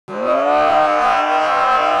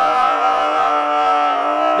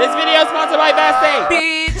This video is sponsored by Bessie.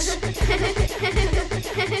 Bitch.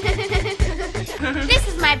 This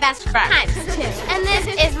is my best friend. Times 2. And this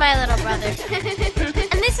is my little brother.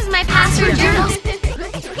 And this is my password journal.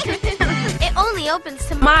 It only opens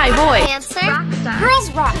to my voice. Answer.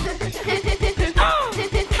 Girls rock.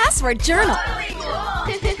 Password journal.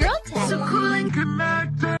 Girl tag. So cool and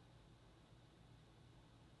connected.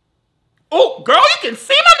 Oh, girl, you can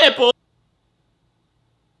see my nipple.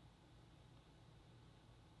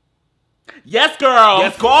 Yes, girl.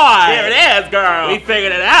 Yes, God. There it is, girl. We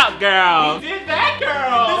figured it out, girl. We did that,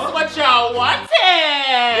 girl. This is what y'all wanted.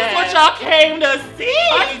 This is what y'all came to see.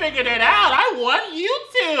 I figured it out. I want you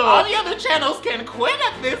to. All the other channels can quit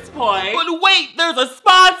at this point. But wait, there's a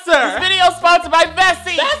sponsor. This video is sponsored by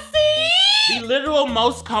Bessie. Bessie? The literal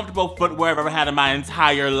most comfortable footwear I've ever had in my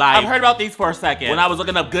entire life. I've heard about these for a second when I was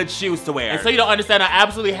looking up good shoes to wear. And so you don't understand how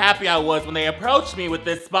absolutely happy I was when they approached me with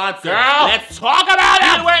this sponsor. Girl, let's talk about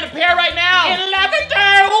it. I'm wearing a pair right now in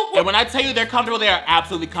lavender. And when I tell you they're comfortable, they are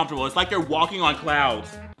absolutely comfortable. It's like you're walking on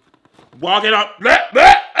clouds. Walking up.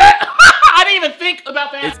 I didn't even think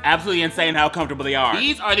about that. It's absolutely insane how comfortable they are.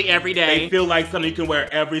 These are the everyday. They feel like something you can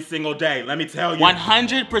wear every single day, let me tell you.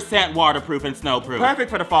 100% waterproof and snowproof. Perfect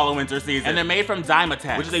for the fall and winter season. And they're made from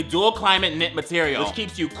Dymatex, which is a dual climate knit material, which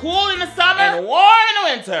keeps you cool in the summer and warm in the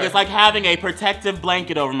winter. It's like having a protective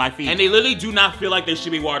blanket over my feet. And they literally do not feel like they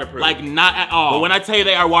should be waterproof. Like, not at all. But when I tell you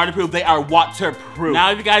they are waterproof, they are waterproof. Now,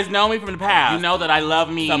 if you guys know me from the past, you know that I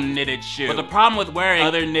love me some knitted shoes. But the problem with wearing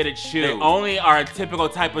other knitted shoes, they only are a typical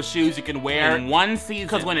type of shoes you can wear in one season.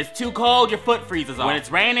 Because when it's too cold, your foot freezes off. When it's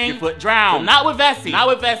raining, your foot drowns. But not with Vessi. Not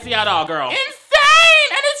with Vessi at all, girl. Insane!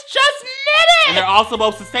 And it's just knitted! And they're also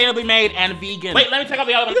both sustainably made and vegan. Wait, let me take off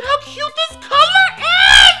the other one. Look at how cute this color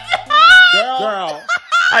is! Girl.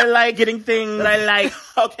 I like getting things that I like,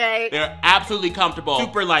 okay? They're absolutely comfortable,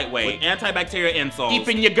 super lightweight, with antibacterial insoles,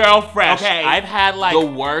 keeping your girl fresh. Okay, I've had like the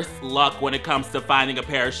worst luck when it comes to finding a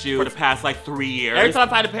pair of shoes for the past like 3 years. Every time I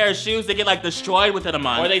find a pair of shoes, they get like destroyed within a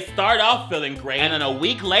month. Or they start off feeling great, and then a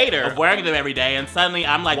week later of wearing them every day, and suddenly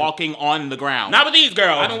I'm like walking on the ground. Not with these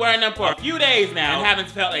girls. I've been wearing them for a few days now and haven't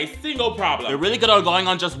felt a single problem. They're really good on going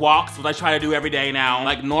on just walks, which I try to do every day now.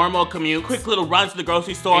 Like normal commute, quick little runs to the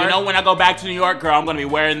grocery store. And you know when I go back to New York, girl, I'm gonna be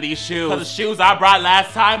wearing these shoes. Because the shoes I brought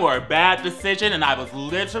last time were a bad decision and I was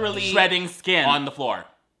literally shredding skin on the floor.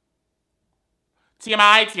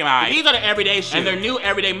 TMI, TMI. These are the everyday shoes. And they're new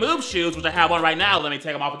everyday move shoes, which I have on right now. Let me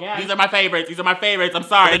take them off again. These are my favorites. These are my favorites. I'm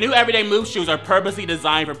sorry. But the new everyday move shoes are purposely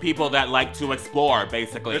designed for people that like to explore,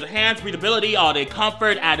 basically. There's enhanced breathability, all-day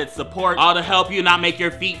comfort, added support, all to help you not make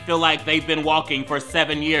your feet feel like they've been walking for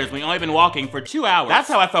 7 years when you've only been walking for 2 hours. That's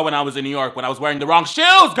how I felt when I was in New York when I was wearing the wrong shoes,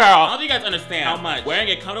 girl. I don't think you guys understand how much wearing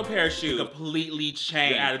a comfortable pair of shoes completely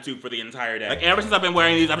changed your attitude for the entire day. Like ever since I've been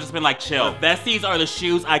wearing these, I've just been like chill. The Vesties are the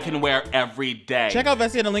shoes I can wear every day. Check out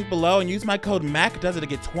Vestie in the link below and use my code MacDoesIt to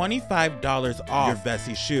get $25 off your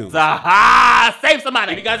Vessie shoes. Aha! Save some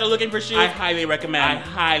money. If you guys are looking for shoes, I highly recommend. I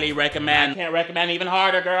highly recommend. I can't recommend even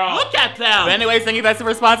harder, girl. Look at them. But anyways, thank you Vessie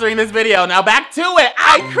for sponsoring this video. Now back to it.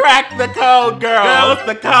 I cracked the code, girl. Girl, it's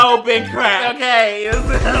the code been cracked. Okay.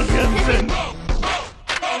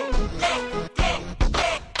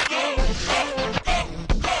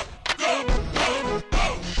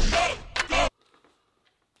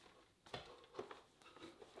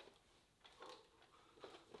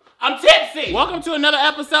 I'm tipsy! Welcome to another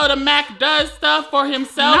episode of Mac Does Stuff for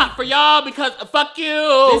himself, not for y'all, because fuck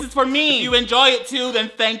you! This is for me. If you enjoy it too,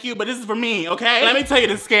 then thank you, but this is for me, okay? Let me tell you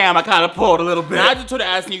the scam I kind of pulled a little bit. Now, I just started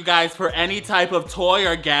asking you guys for any type of toy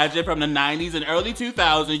or gadget from the 90s and early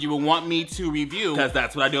 2000s you would want me to review, because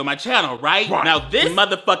that's what I do on my channel, right? Now, this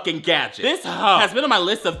motherfucking gadget, this hoe, has been on my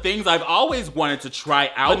list of things I've always wanted to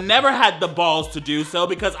try out, but never had the balls to do so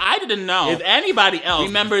because I didn't know if anybody else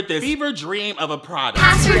remembered this fever dream of a product.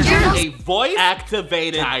 A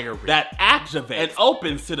voice-activated diary that activates and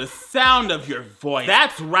opens to the sound of your voice.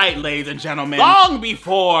 That's right, ladies and gentlemen. Long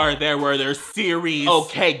before there were their Siri's,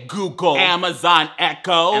 OK Google, Amazon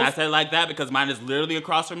Echo. And I said it like that because mine is literally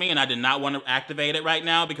across from me and I did not want to activate it right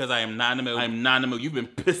now because I am not in the mood. I'm not in the mood. You've been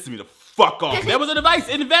pissing me the fuck off. There was a device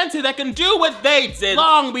invented that can do what they did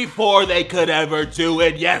long before they could ever do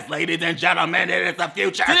it. Yes, ladies and gentlemen, it is the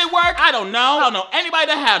future. Did it work? I don't know. I don't know anybody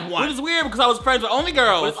that had one. Which is weird because I was friends with only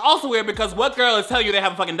girls. But it's also weird because what girl is telling you they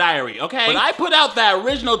have a fucking diary, okay? But I put out that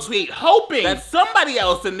original tweet hoping that somebody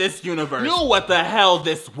else in this universe knew what the hell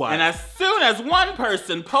this was. And as soon as one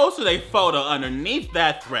person posted a photo underneath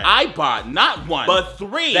that thread, I bought not one, but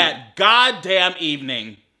 3 that goddamn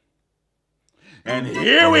evening. And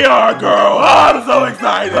here we are, girl. Oh, I'm so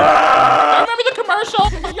excited. I remember remember the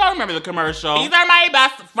commercial? Y'all remember the commercial? These are my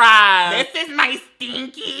best friends. This is my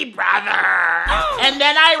stinky brother. And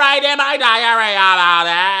then I write in my diary about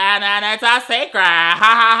it, and then it's a secret. Ha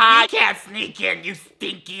ha ha. You can't sneak in, you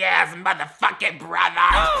stinky ass motherfucking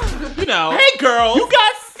brother. You know, hey girl, you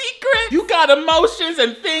got secrets, you got emotions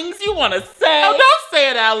and things you want to say. Oh, don't say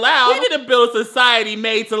it out loud. We need to build a society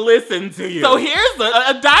made to listen to you. So here's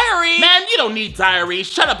a diary. Man, you don't need diaries.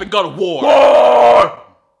 Shut up and go to war. War!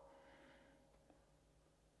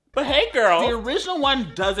 But hey girl, the original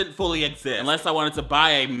one doesn't fully exist. Unless I wanted to buy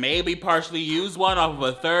a maybe partially used one off of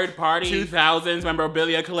a third party 2000s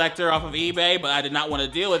memorabilia collector off of eBay, but I did not want to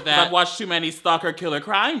deal with that. I've watched too many stalker killer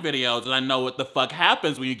crime videos and I know what the fuck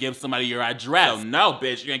happens when you give somebody your address. So no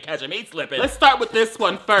bitch, you're gonna catch me slipping. Let's start with this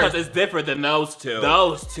one first, because it's different than those two.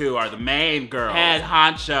 Those two are the main girls. Head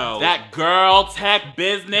honcho. That girl tech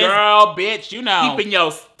business. Girl bitch, you know. Keeping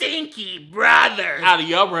your stinky brother out of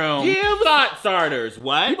your room. Give thought starters.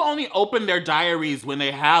 What? People only open their diaries when they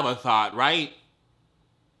have a thought, right?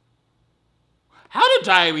 How do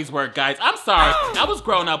diaries work, guys? I'm sorry. I was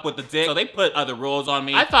growing up with the dick, so they put other rules on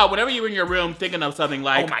me. I thought whenever you were in your room thinking of something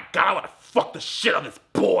like, oh my god, I wanna fuck the shit on this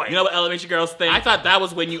boy. You know what elementary girls think? I thought that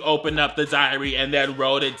was when you opened up the diary and then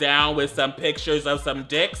wrote it down with some pictures of some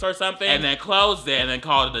dicks or something, and then closed it and then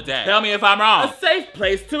called it a day. Tell me if I'm wrong. A safe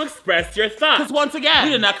place to express your thoughts. Because once again,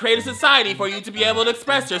 we did not create a society for you to be able to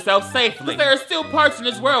express yourself safely. There are still parts in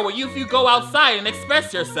this world where if you go outside and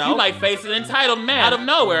express yourself, you might face an entitled man out of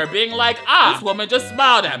nowhere being like, ah, this woman just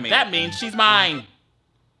smiled at me. That means she's mine.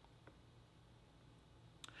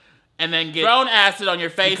 And then get thrown acid on your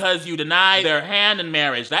face because you denied their hand in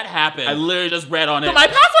marriage. That happened. I literally just read on it. So my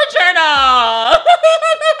password journal!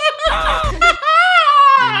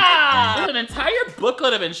 There's an entire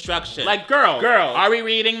booklet of instructions. Like, girl, are we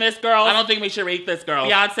reading this, girl? I don't think we should read this, girl.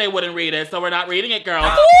 Beyonce wouldn't read it, so we're not reading it, girl.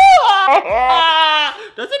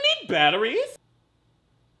 Does it need batteries?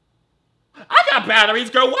 I got batteries,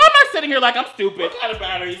 girl. Why am I sitting here like I'm stupid? What kind of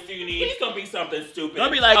batteries do you need? Please don't be something stupid.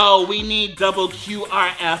 Don't be like, oh, we need double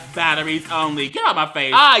QRF batteries only. Get out of my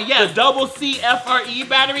face. Ah, yes, the double CFRE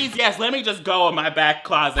batteries? Yes, let me just go in my back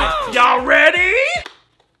closet. Y'all ready?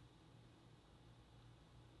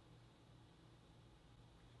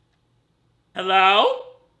 Hello?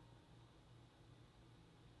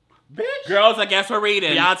 Bitch. Girls, I guess we're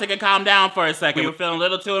reading. Y'all take a calm down for a second. We were feeling a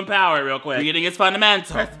little too empowered real quick. Reading is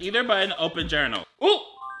fundamental. Press either button, open journal. Ooh!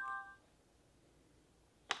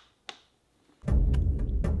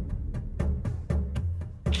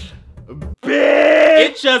 Bitch!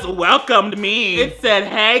 It just welcomed me. It said,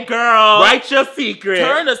 hey girl, write your secret.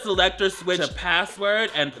 Turn the selector switch to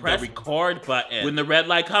password and press the record button. When the red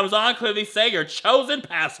light comes on, clearly say your chosen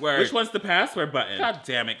password. Which one's the password button? God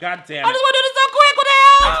damn it, god damn it. I just want to do this so quick, what the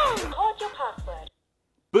hell? Record your password.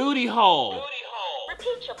 Booty hole. Booty hole.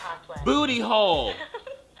 Repeat your password. Booty hole.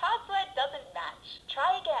 Password doesn't match.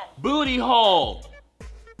 Try again. Booty hole.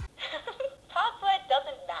 Password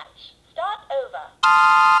doesn't match. Start over.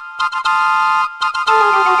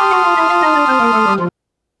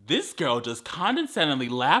 This girl just condescendingly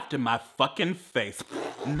laughed in my fucking face.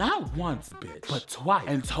 Not once, bitch, but twice.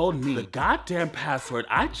 And told me the goddamn password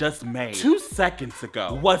I just made 2 seconds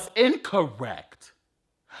ago was incorrect.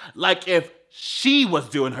 Like if she was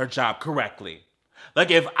doing her job correctly.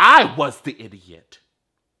 Like if I was the idiot.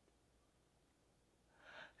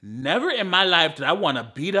 Never in my life did I want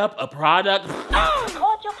to beat up a product.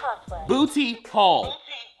 Record your password. Booty hole. Booty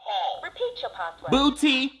hole. Repeat your password.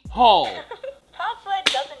 Booty hole. Password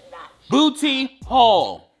doesn't match. Booty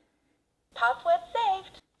hole. Password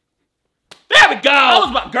saved. There we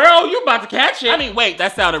go! Girl, you about to catch it. I mean, wait,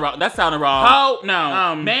 that sounded wrong. That sounded wrong. Oh,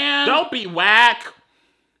 no. Man. Don't be whack.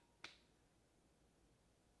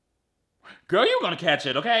 Girl, you gonna catch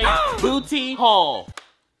it, okay? Booty hole.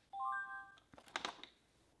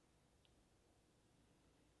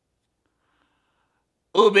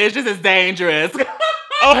 Ooh, bitch, this is dangerous.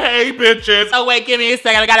 Oh, hey, bitches. Oh, wait, give me a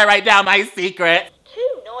second. I gotta write down my secret.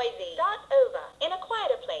 Too noisy. Start over. In a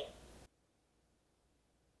quieter place.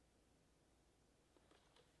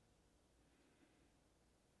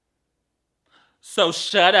 So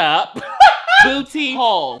shut up. Booty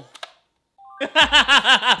hole.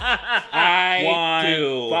 I want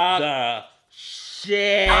to fuck the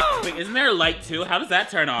shit. Wait, isn't there a light too? How does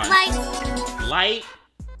that turn on? Light. Light.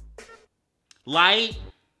 Light.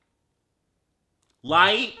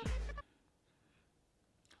 Light.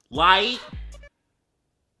 Light.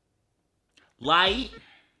 Light.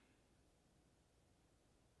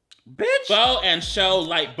 Bitch. Bow and show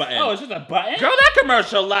light button. Oh, it's just a button? Girl, that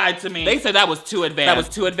commercial lied to me. They said that was too advanced. That was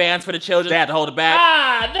too advanced for the children. They had to hold it back.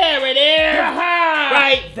 Ah, there it is.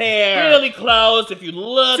 Right there. Really close. If you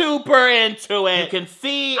look super into it, you can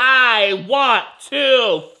see I want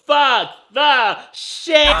to fuck the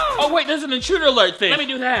shit. Oh wait, there's an intruder alert thing. Let me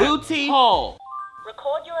do that. Booty hole.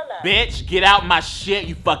 Record your alert. Bitch, get out my shit,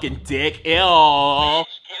 you fucking dick. Ew. Bitch,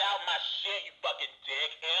 get out my shit, you fucking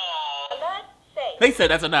dick. Ew. Alert safe. They said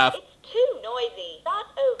that's enough. It's too noisy. Start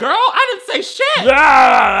over. Girl, I didn't say shit.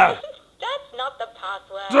 That's not the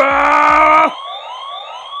password.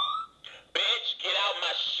 Bitch, get out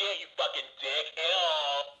my shit, you fucking dick.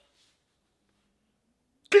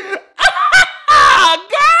 Ew.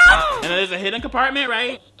 Girl! And then there's a hidden compartment,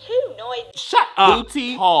 right? It's too noisy. Shut up.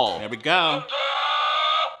 Booty hole. There we go.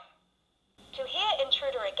 To hear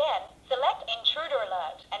intruder again, select intruder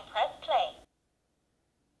alert and press play.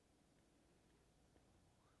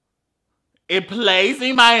 It plays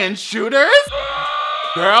me my intruders?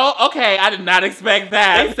 Girl, okay, I did not expect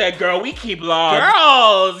that. They said, girl, we keep logs.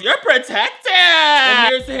 Girls, you're protected. And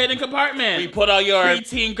here's the hidden compartment. We put all your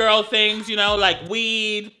preteen girl things, you know, like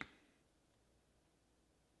weed.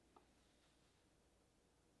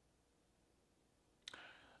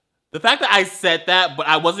 The fact that I said that, but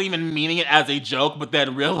I wasn't even meaning it as a joke, but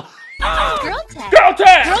then realized. Girl tech. Girl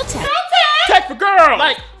tech! Girl tech. Girl tech! Tech for girls!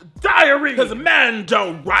 Like diary! Because men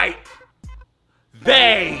don't write.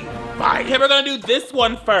 They fight. Okay, we're gonna do this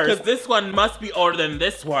one first. Because this one must be older than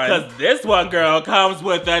this one. Because this one, girl, comes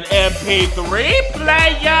with an MP3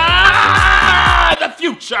 player! The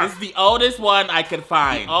future! This is the oldest one I could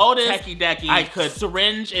find. The oldest techie decky I could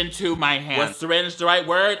syringe into my hand. Was syringe the right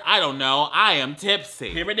word? I don't know. I am tipsy.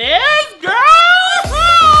 Here it is, girl!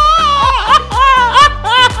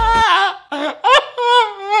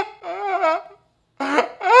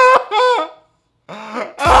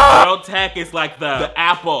 Girl tech is like the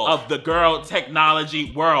apple of the girl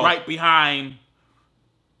technology world. Right behind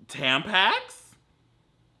Tampax?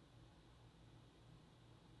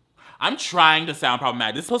 I'm trying to sound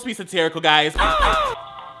problematic. This is supposed to be satirical, guys. Welcome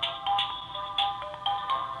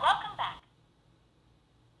back.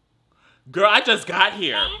 Girl, I just got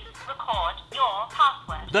here. Please record your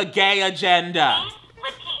password. The gay agenda. Please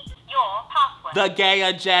repeat your password. The gay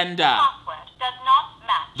agenda. Password does not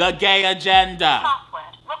match. The gay agenda.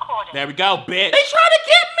 Password recorded. There we go, bitch. They try to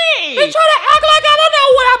get me. They try to act like I don't know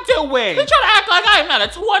what I'm doing. They try to act like I'm not a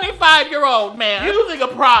 25-year-old man using a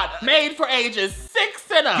product made for ages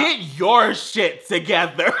 6 and up. Get your shit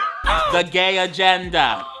together. The gay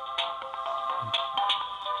agenda.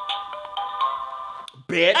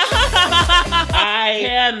 Bitch. I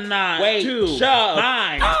cannot wait to show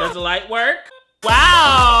mine. Does the light work?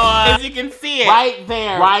 Wow! As you can see it. Right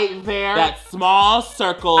there. Right there. That small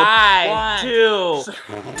circle. I want to.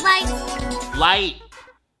 Light. Light.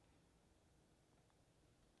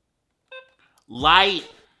 Light.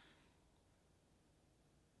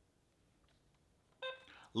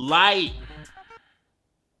 Light.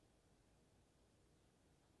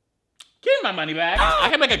 Give me my money back. I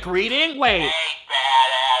can make a greeting? Wait. Hey,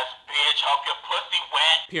 badass bitch, hope your pussy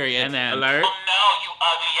wet. Period. And then alert. Oh no, you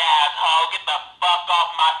ugly asshole. Get the fuck off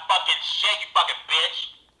my fucking shit, you fucking bitch.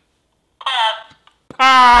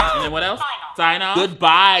 And then what else? Sign off.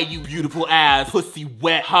 Goodbye, you beautiful ass pussy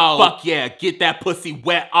wet hoe. Fuck yeah, get that pussy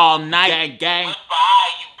wet all night. Gang, gang.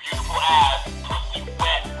 Goodbye, you beautiful ass pussy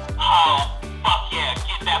wet hoe. Fuck yeah,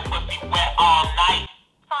 get that pussy wet all night.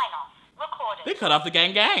 Sign off. Recorded. They cut off the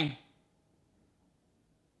gang, gang.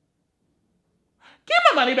 Give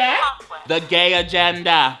my money back. Password. The gay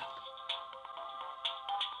agenda.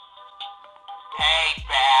 Hey,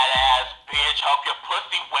 badass bitch, hope your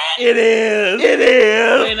pussy wet. It is. It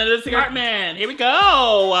is. Wait, another cigarette man. Here we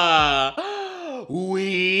go.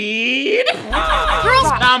 Weed.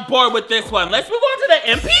 Girls. I'm bored with this one. Let's move on to the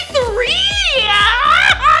MP3.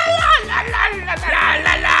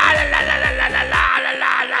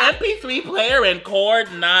 MP3 player and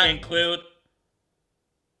cord not include.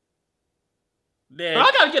 There. Girl,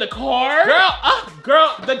 I gotta get a cord.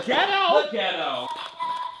 Girl, the ghetto. The ghetto.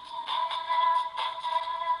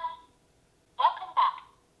 Welcome back.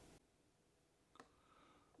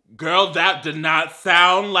 Girl, that did not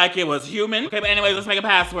sound like it was human. Okay, but anyways, let's make a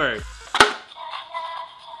password.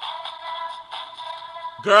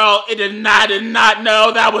 Girl, it did not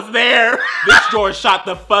know that was there. This drawer shot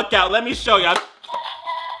the fuck out. Let me show y'all.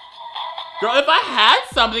 Girl, if I had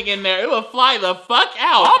something in there, it would fly the fuck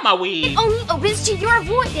out. All my weed. Only opens to your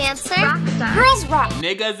voice, dancer. Girls rock.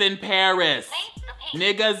 Niggas in Paris. Please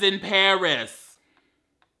repeat. Niggas in Paris.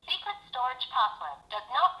 Secret storage password does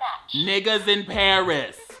not match. Niggas in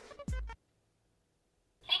Paris.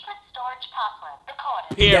 Secret storage password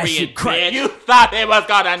recorded. Period, bitch. You thought it was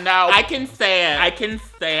gonna know. I can say it. I can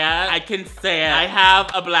say it. I can say it. I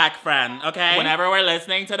have a black friend, okay? Whenever we're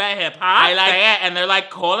listening to the hip hop, I like say it and they're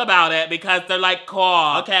like cool about it because they're like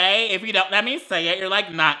cool, okay? If you don't let me say it, you're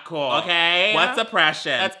like not cool, okay? What's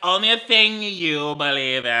oppression? That's only a thing you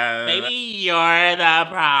believe in. Maybe you're the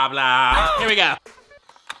problem. Here we go.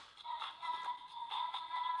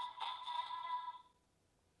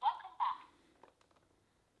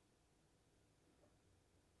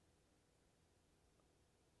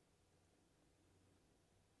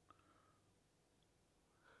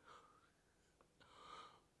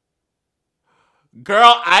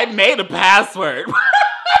 Girl, I made a password.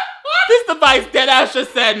 This device deadass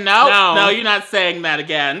just said no. No, you're not saying that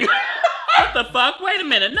again. What the fuck? Wait a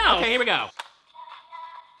minute, no. Okay, here we go.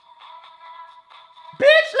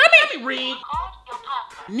 Bitch, let me read.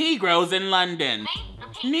 Negroes in London.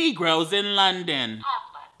 Negroes in London.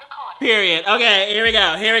 Period. Okay, here we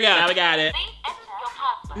go. Here we go. Now we got it.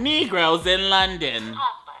 Negroes in London.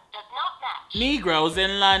 Negroes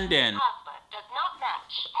in London.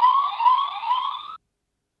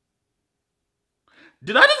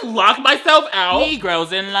 Did I just lock myself out?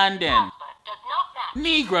 Negroes in London.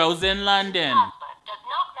 Negroes in London.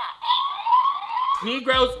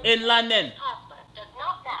 Negroes in London.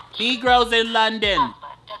 Negroes in London.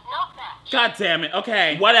 God damn it.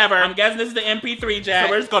 Okay, whatever. I'm guessing this is the MP3 jack.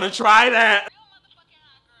 So we're just gonna try that.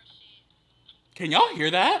 Can y'all hear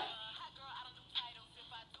that?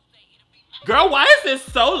 Girl, why is this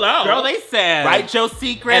so low? Girl, they said, write your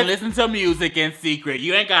secret and listen to music in secret.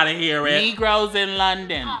 You ain't gotta hear it. Negroes in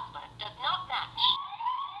London.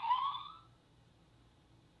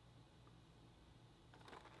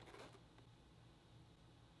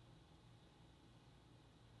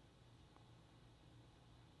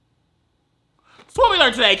 So what we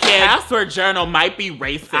learned today, kids? Password journal might be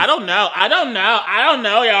racist. I don't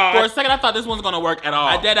know, y'all. For a second, I thought this one's gonna work at all.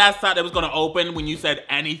 I deadass thought it was gonna open when you said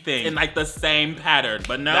anything in like the same pattern,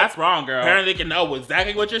 but no. That's wrong, girl. Apparently it can know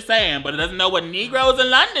exactly what you're saying, but it doesn't know what Negroes in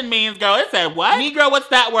London means, girl. It said what? Negro, what's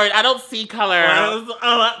that word? I don't see color.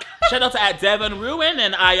 Shout out to @Devon Ruin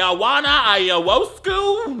and Ayahuasca.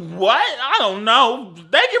 What? I don't know.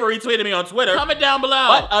 Thank you for retweeting me on Twitter. Comment down below.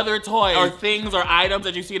 What other toys or things or items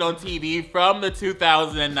that you seen on TV from the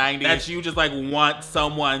 2090s that you just like want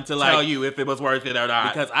someone to like tell you if it was worth it or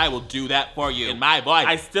not? Because I will do that for you in my voice.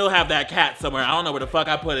 I still have that cat somewhere. I don't know where the fuck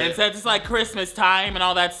I put it. And since it's like Christmas time and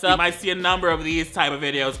all that stuff, you might see a number of these type of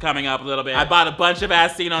videos coming up a little bit. I bought a bunch of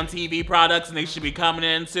as seen on TV products and they should be coming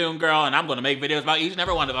in soon, girl. And I'm gonna make videos about each and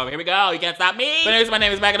every one of them. Here we go. You can't stop me. But anyways, my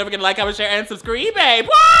name is Mac and don't forget to like, comment, share, and subscribe, babe.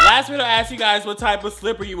 What? Last video I asked you guys what type of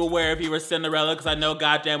slipper you would wear if you were Cinderella, because I know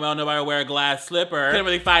goddamn well nobody would wear a glass slipper. Couldn't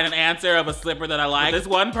really find an answer of a slipper that I like. But this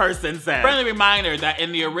one person said, friendly reminder that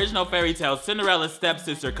in the original fairy tale, Cinderella's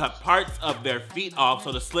stepsister cut parts of their feet off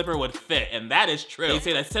so the slipper would fit, and that is true. They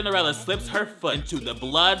say that Cinderella slips her foot into the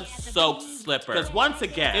blood-soaked slipper. Because once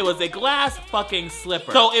again, it was a glass fucking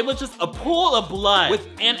slipper. So it was just a pool of blood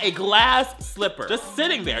within a glass slipper. Just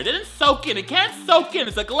sitting there. It didn't soak in. It can't soak in.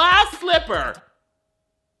 It's a glass slipper.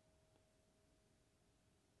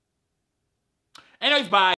 Anyways, bye.